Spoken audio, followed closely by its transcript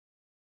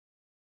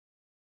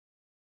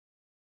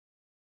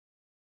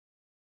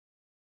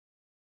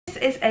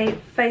is a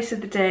face of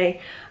the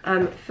day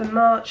for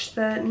March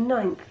the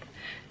 9th,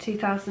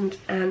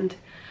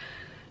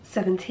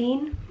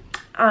 2017.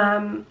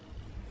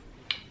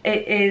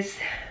 It is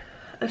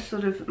a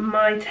sort of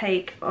my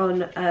take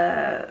on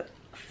a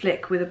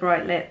flick with a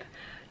bright lip.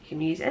 You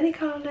can use any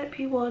colour lip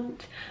you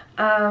want,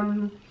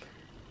 and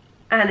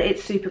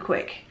it's super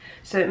quick,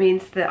 so it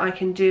means that I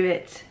can do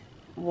it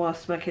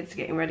whilst my kids are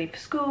getting ready for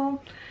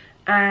school,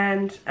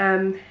 and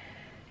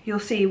you'll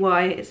see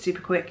why it's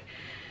super quick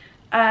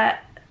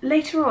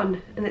later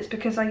on, and it's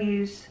because I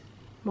use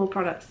more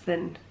products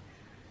than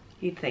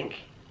you'd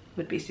think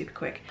would be super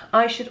quick.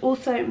 I should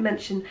also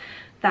mention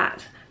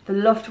that the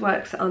loft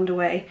works are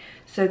underway,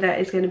 so there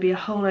is going to be a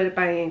whole load of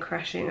banging and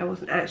crashing. I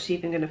wasn't actually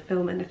even going to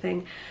film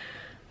anything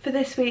for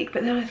this week,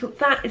 but then I thought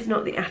that is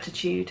not the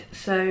attitude,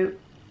 so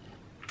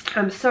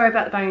I'm sorry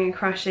about the banging and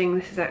crashing.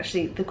 This is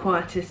actually the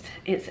quietest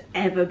it's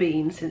ever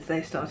been since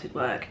they started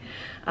work.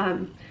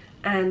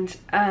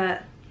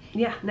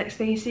 Yeah, next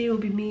thing you see will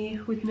be me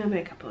with no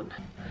makeup on.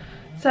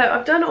 So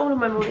I've done all of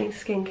my morning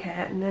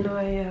skincare, and then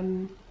I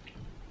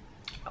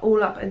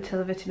all up until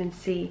the vitamin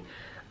C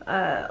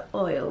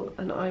oil,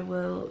 and I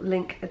will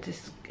link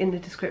in the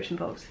description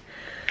box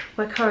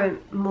my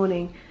current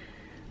morning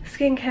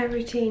skincare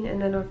routine.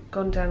 And then I've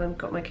gone down and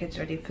got my kids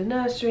ready for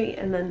nursery,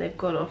 and then they've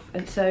gone off,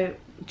 and so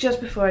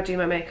just before I do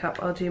my makeup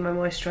I'll do my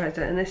moisturiser,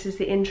 and this is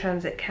the In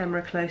Transit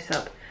Camera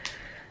Close-Up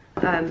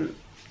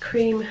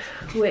cream,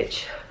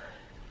 which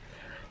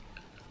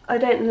I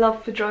don't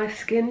love for dry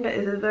skin, but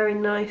is a very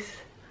nice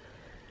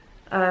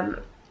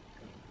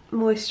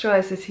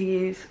moisturiser to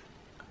use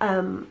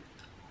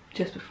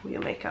just before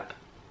your makeup.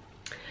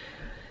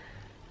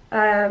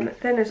 Then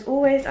as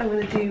always I'm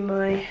going to do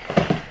my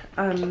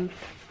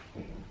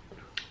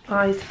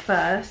eyes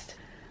first.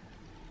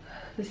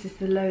 This is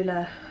the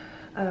Lola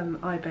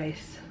eye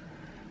base.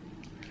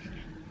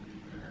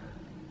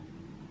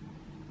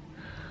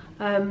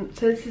 So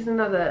this is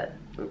another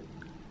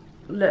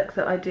look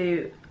that I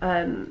do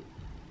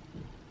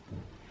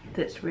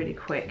that's really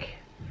quick,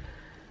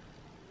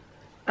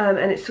 and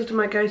it's sort of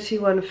my go-to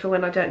one for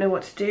when I don't know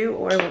what to do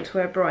or I want to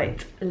wear a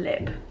bright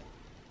lip.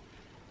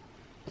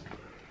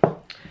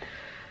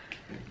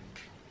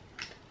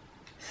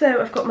 So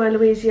I've got my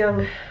Louise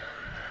Young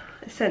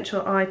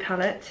Essential Eye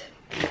Palette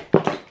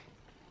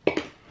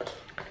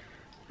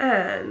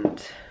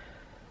and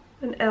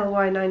an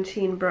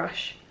LY19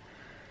 brush,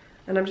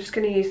 and I'm just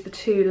going to use the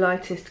two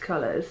lightest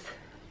colours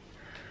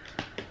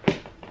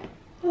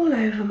all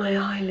over my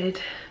eyelid,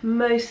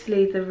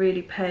 mostly the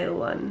really pale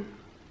one.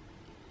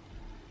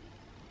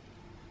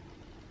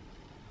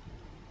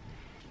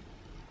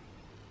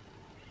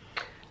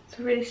 It's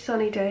a really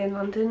sunny day in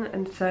London,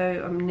 and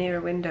so I'm near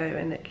a window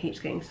and it keeps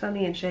getting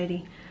sunny and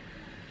shady,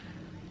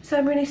 so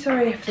I'm really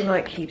sorry if the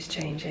light keeps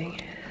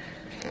changing.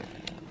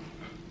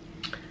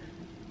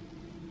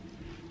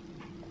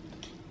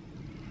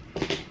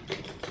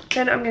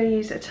 Then I'm going to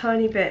use a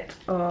tiny bit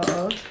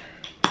of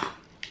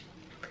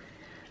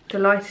the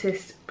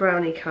lightest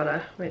brownie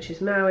colour, which is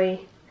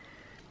Maui,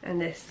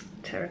 and this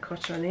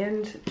terracotta on the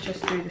end,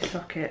 just through the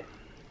socket.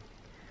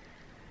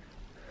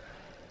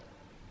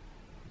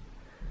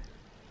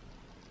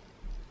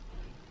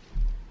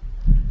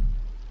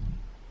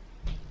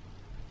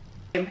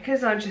 And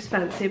because I just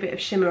fancy a bit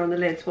of shimmer on the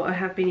lids, what I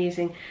have been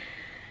using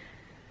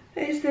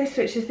is this,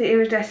 which is the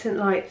iridescent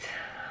light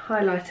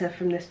highlighter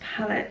from this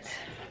palette.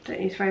 Don't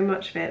use very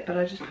much of it, but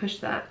I just push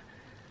that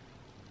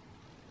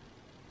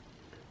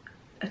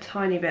a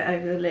tiny bit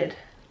over the lid,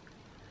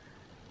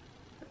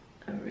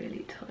 a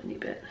really tiny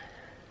bit.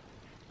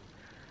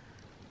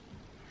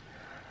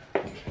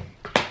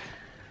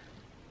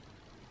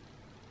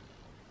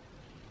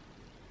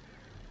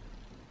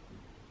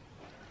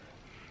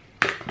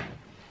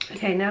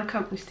 Okay, now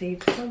comes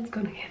Steve, the sun's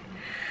gone again.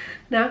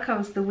 Now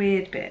comes the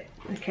weird bit.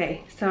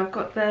 Okay, so I've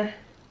got the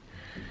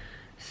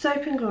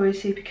Soap & Glory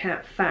Super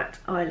Cat Fat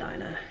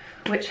Eyeliner,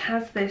 which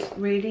has this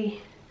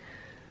really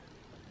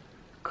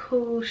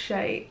cool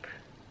shape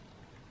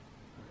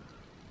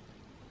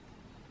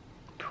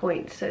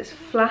point, so it's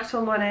flat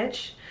on one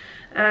edge,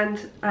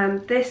 and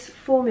this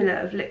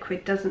formula of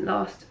liquid doesn't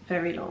last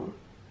very long,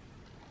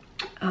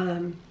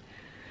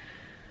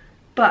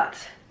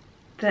 but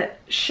the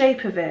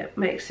shape of it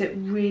makes it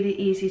really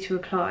easy to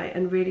apply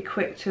and really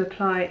quick to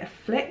apply a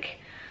flick.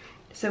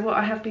 So what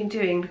I have been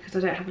doing, because I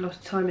don't have a lot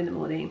of time in the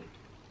morning,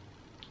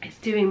 is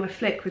doing my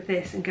flick with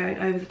this and going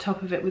over the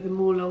top of it with a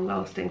more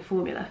long-lasting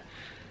formula.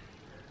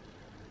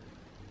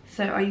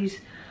 So I use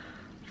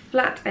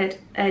flat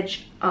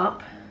edge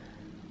up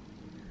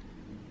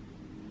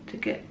to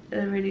get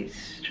a really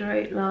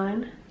straight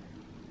line,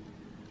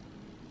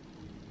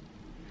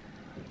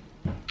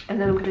 and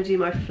then I'm going to do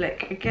my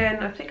flick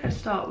again. I think I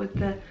start with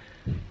the,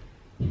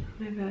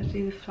 maybe I'll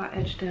do the flat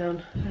edge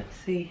down, let's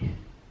see.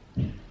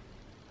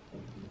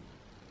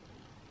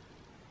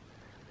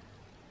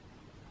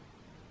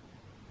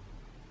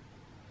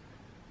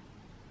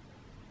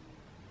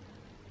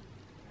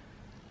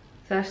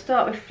 So I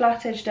start with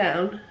flat edge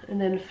down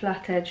and then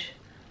flat edge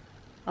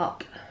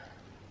up.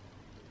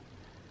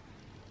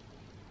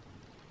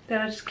 Then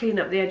I just clean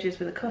up the edges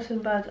with a cotton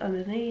bud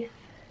underneath.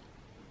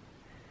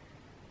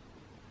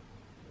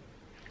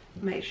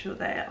 Make sure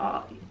they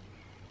are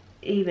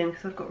even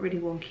because I've got really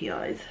wonky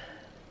eyes.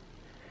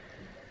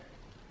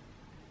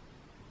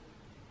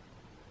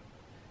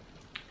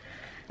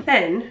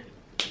 Then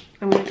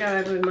I'm going to go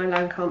over with my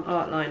Lancome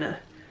art liner,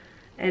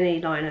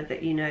 any liner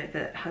that you know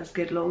that has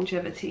good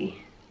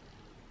longevity.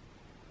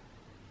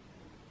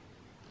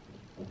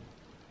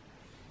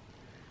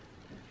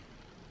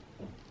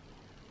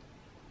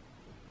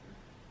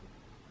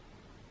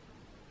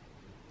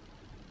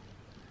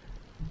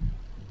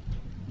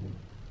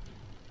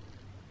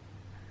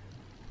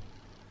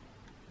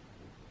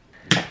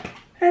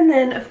 And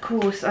then of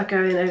course I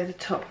go in over the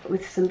top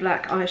with some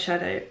black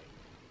eyeshadow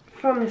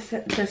from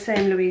the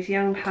same Louise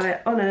Young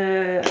palette on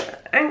a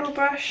angle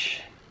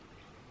brush.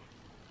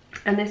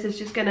 And this is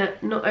just gonna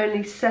not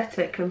only set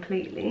it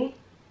completely,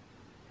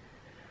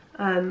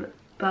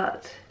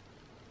 but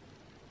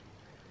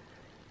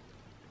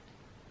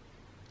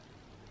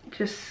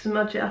just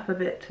smudge it up a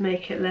bit to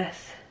make it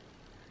less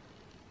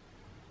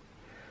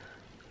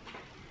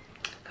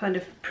kind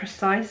of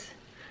precise.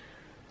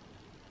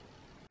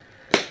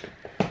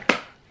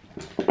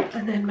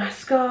 And then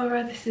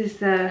mascara, this is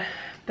the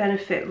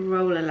Benefit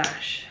Roller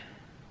Lash.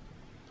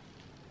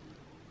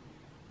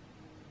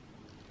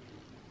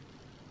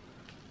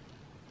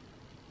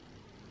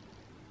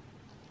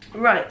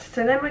 Right,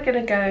 so then we're going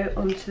to go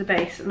onto the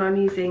base, and I'm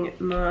using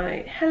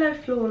my Hello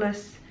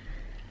Flawless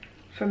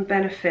from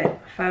Benefit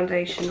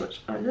foundation,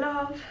 which I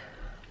love,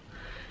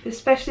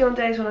 especially on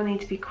days when I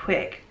need to be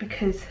quick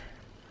because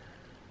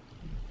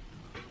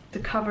the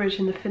coverage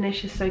and the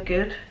finish is so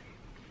good.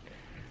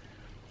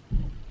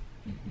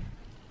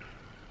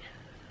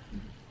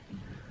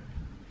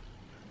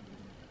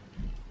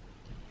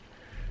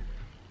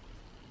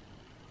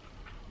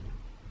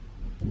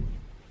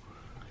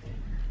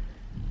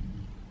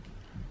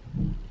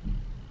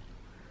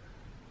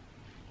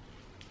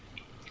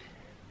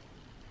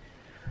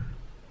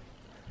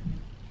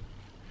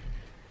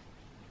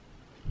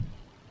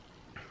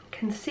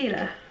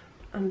 Concealer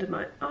under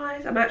my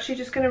eyes. I'm actually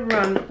just going to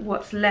run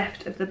what's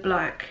left of the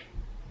black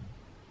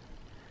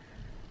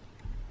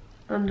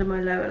under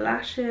my lower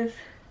lashes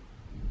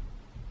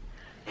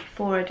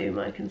before I do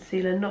my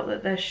concealer. Not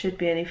that there should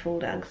be any fall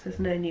down because there's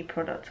no new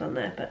product on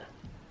there, but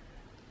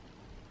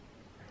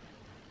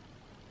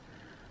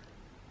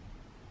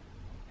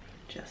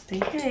just in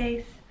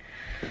case.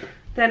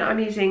 Then I'm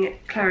using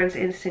Clarins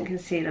Instant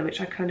Concealer, which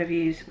I kind of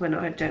use when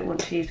I don't want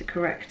to use a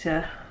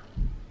corrector,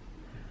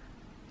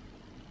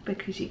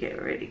 because you get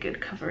really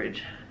good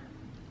coverage.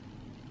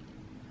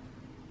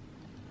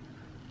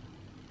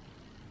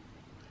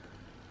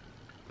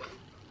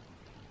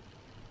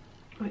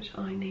 Which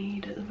I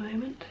need at the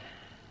moment.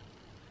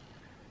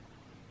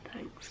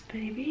 Thanks,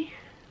 baby.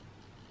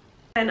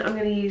 Then I'm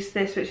going to use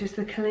this, which is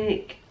the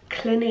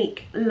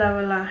Clinique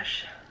Lower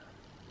Lash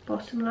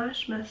Bottom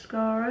Lash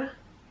Mascara,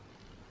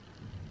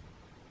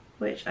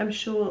 which I'm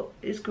sure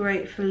is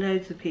great for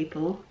loads of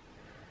people,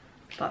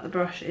 but the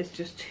brush is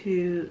just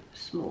too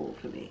small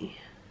for me.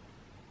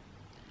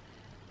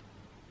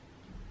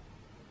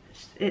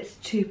 It's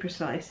too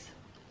precise,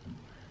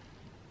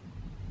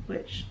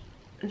 which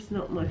is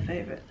not my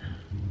favourite.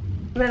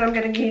 Then I'm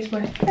going to use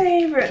my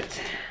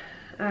favourite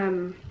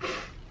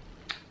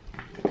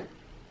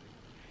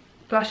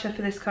blusher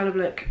for this kind of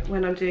look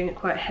when I'm doing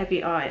quite a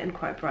heavy eye and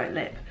quite a bright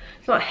lip.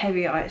 It's not a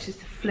heavy eye, it's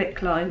just a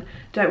flick line.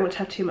 Don't want to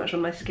have too much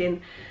on my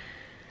skin.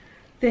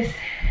 This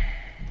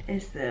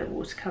is the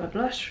watercolour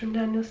blush from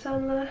Daniel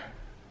Sandler.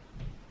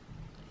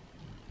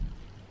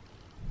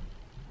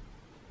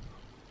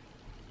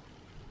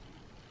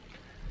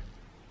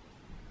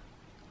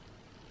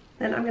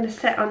 Then I'm going to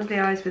set under the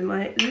eyes with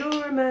my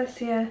Laura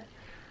Mercier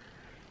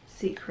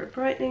Secret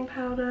Brightening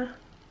Powder.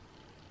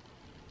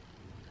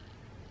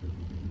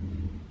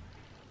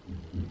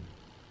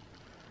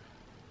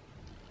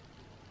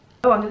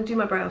 Oh, I'm going to do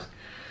my brows.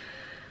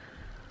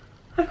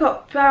 I've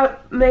got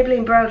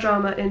Maybelline Brow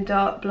Drama in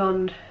dark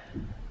blonde.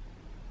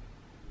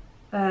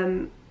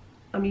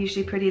 I'm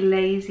usually pretty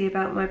lazy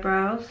about my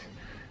brows,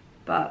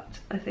 but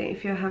I think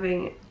if you're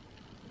having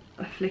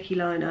a flicky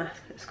liner,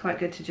 it's quite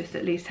good to just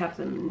at least have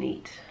them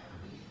neat.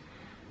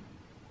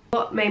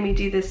 What made me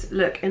do this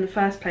look in the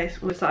first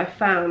place was that I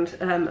found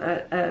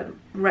a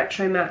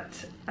retro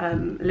matte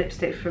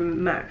lipstick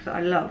from MAC that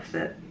I love,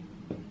 that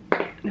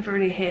I never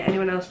really hear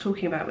anyone else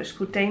talking about, which is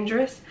called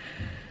Dangerous.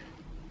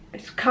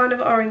 It's kind of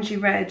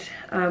orangey red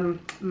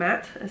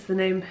matte, as the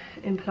name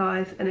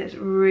implies, and it's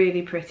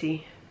really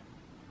pretty.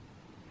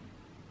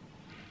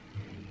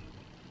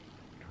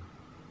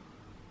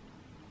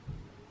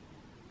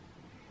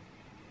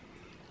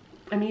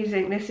 I'm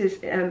using, this is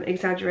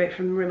Exaggerate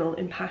from Rimmel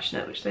in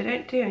Passionate, which they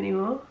don't do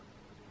anymore.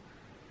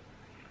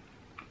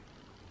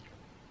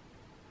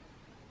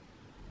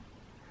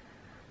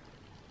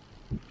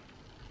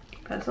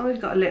 But as long as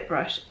you've got a lip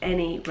brush,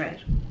 any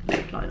red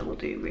lip liner will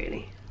do,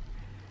 really.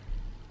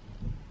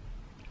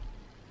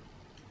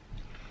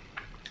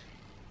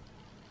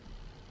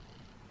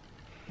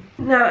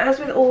 Now, as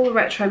with all the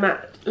retro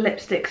matte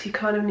lipsticks, you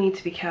kind of need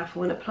to be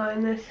careful when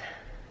applying this,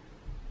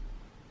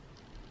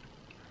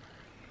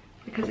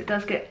 because it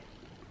does get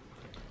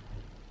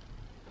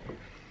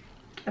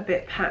a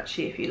bit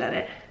patchy if you let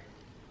it.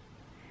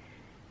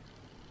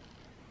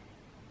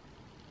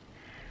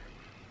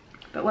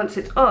 But once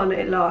it's on,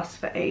 it lasts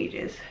for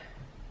ages.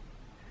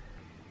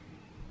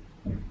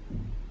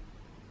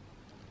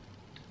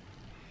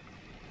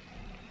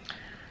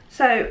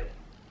 So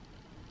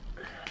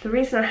the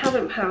reason I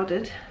haven't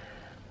powdered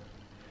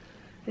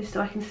is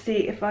so I can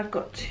see if I've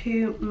got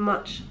too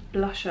much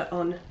blusher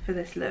on for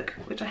this look,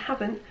 which I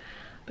haven't,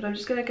 but I'm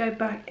just going to go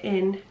back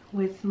in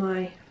with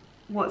my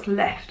what's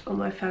left on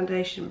my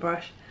foundation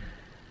brush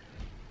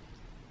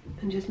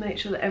and just make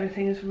sure that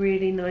everything is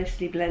really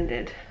nicely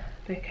blended,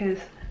 because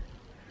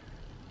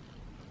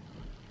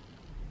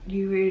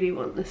you really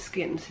want the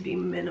skin to be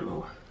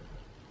minimal.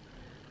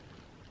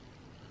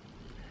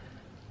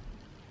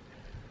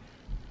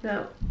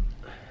 Now,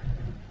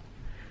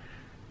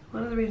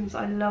 one of the reasons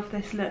I love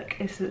this look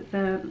is that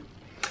the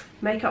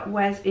makeup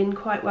wears in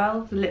quite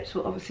well. The lips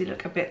will obviously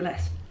look a bit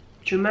less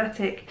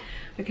dramatic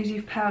because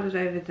you've powdered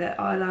over the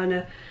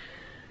eyeliner.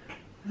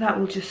 That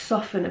will just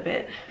soften a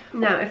bit.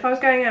 Now, if I was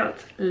going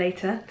out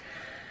later,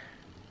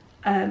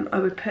 I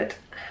would put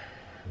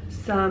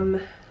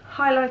some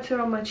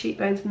highlighter on my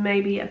cheekbones,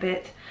 maybe a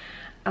bit,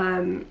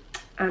 and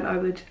I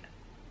would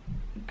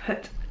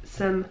put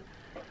some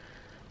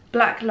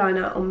black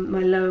liner on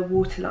my lower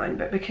waterline,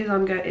 but because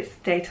it's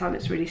daytime,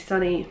 it's really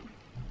sunny,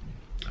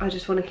 I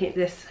just want to keep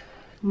this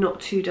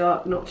not too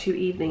dark, not too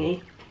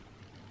evening-y.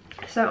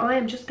 So I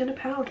am just going to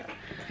powder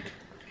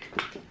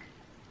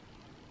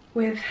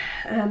with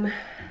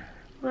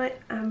my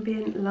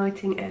ambient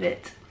lighting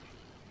edit.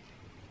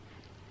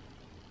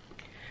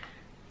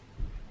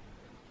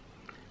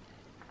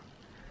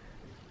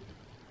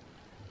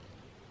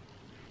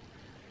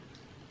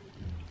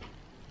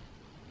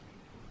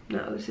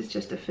 No, this is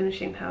just a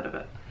finishing powder,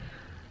 but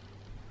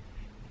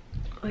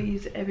I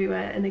use it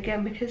everywhere. And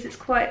again, because it's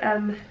quite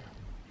a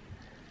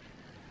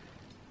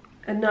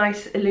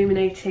nice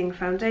illuminating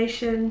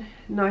foundation,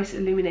 nice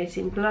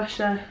illuminating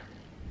blusher,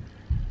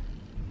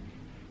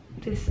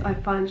 this I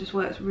find just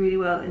works really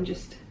well in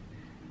just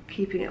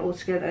keeping it all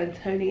together and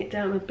toning it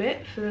down a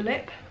bit for the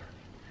lip.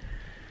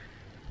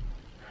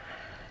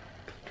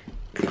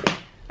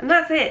 And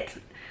that's it.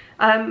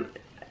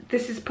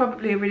 This is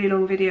probably a really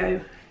long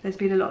video. There's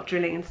been a lot of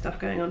drilling and stuff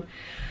going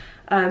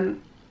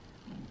on,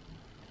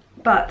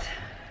 but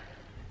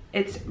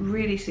it's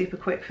really super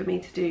quick for me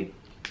to do.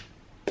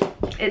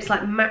 It's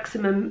like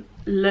maximum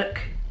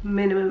look,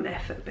 minimum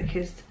effort,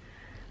 because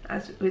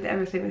as with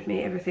everything with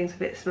me, everything's a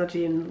bit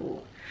smudgy and raw.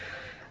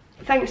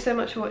 Thanks so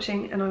much for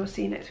watching, and I will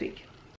see you next week.